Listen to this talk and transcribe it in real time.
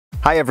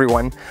Hi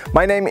everyone,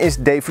 my name is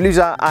Dave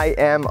Luza. I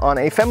am on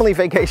a family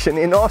vacation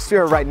in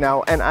Austria right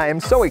now and I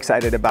am so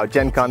excited about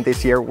gencon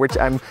this year, which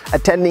I'm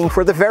attending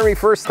for the very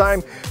first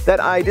time, that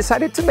I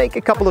decided to make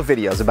a couple of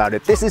videos about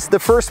it. This is the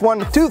first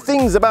one, 2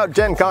 things about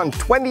gencon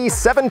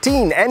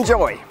 2017.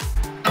 Enjoy!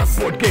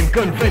 Board game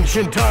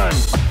convention time!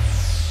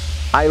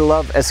 I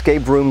love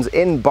escape rooms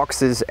in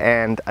boxes,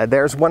 and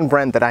there's one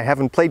brand that I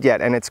haven't played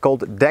yet and it's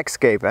called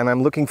Deckscape, and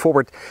I'm looking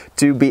forward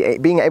to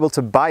being able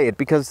to buy it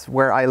because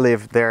where I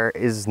live there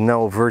is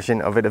no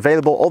version of it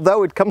available,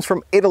 although it comes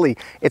from Italy.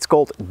 It's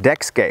called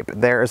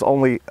Deckscape. There is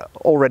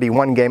already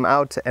one game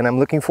out and I'm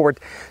looking forward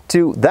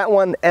to that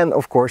one, and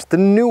of course the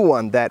new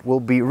one that will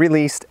be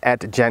released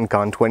at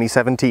gencon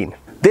 2017.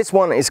 This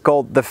one is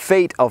called The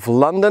Fate of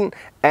London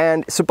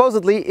and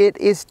supposedly it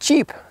is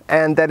cheap,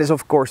 and that is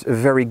of course a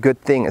very good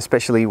thing,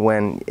 especially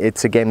when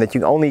it's a game that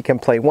you only can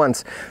play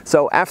once.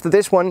 So after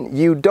this one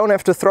you don't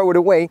have to throw it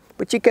away,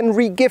 but you can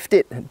re-gift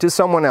it to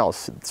someone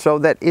else. So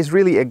that is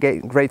really a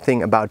great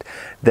thing about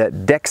the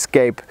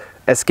Deckscape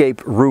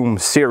escape room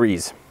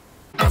series.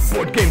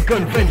 Board game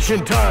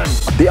convention time!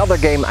 The other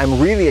game I'm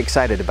really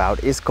excited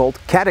about is called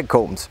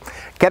Catacombs.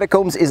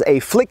 Catacombs is a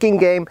flicking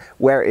game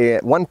where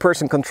one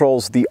person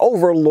controls the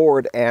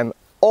overlord and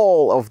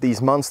all of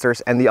these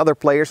monsters, and the other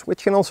players,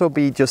 which can also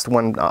be just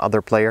one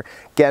other player,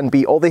 can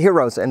be all the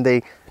heroes, and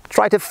they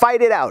try to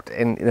fight it out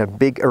in a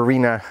big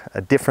arena,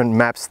 different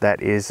maps.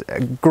 That is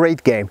a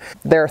great game.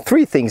 There are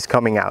 3 things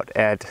coming out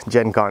at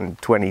gencon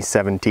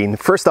 2017.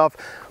 First off,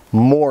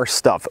 more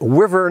stuff.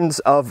 Wyverns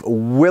of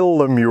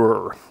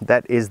Willamure.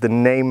 That is the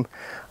name,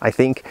 I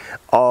think,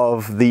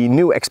 of the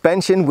new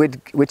expansion,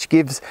 which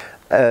gives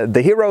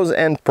the heroes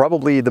and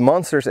probably the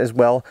monsters as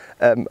well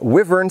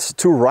wyverns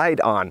to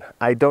ride on.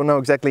 I don't know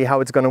exactly how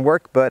it's going to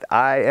work, but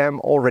I am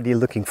already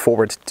looking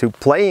forward to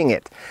playing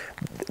it.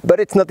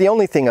 But it's not the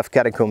only thing of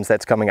Catacombs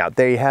that's coming out.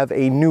 They have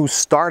a new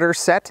starter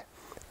set,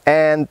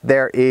 and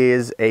there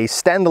is a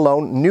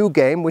standalone new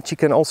game which you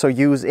can also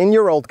use in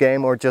your old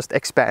game or just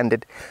expand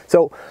it.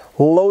 So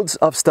loads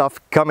of stuff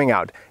coming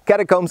out.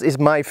 Catacombs is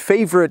my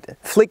favorite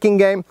flicking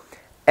game,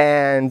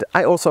 and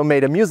I also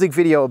made a music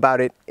video about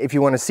it. If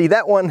you want to see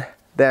that one,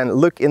 then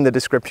look in the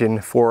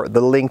description for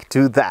the link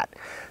to that.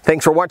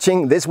 Thanks for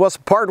watching. This was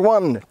part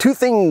 1, 2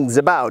 things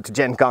about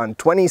gencon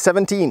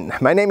 2017.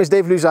 My name is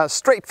Dave Luza,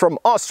 straight from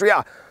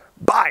Austria.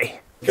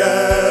 Bye!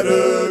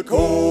 Catacombs!